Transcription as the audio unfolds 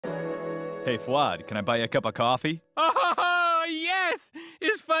Hey, Fuad, can I buy you a cup of coffee? Oh, yes!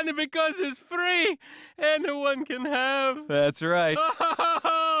 It's funny because it's free. Anyone can have. That's right.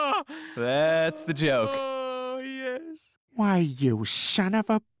 Oh, That's the joke. oh, yes. Why, you son of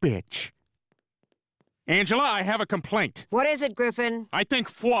a bitch. Angela, I have a complaint. What is it, Griffin? I think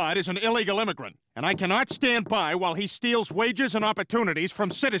Fuad is an illegal immigrant, and I cannot stand by while he steals wages and opportunities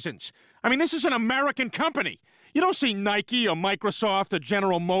from citizens. I mean, this is an American company. You don't see Nike or Microsoft or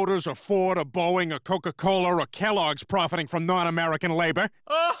General Motors or Ford or Boeing or Coca-Cola or Kellogg's profiting from non-American labor.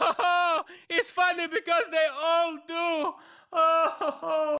 Oh, it's funny because they all do. Oh.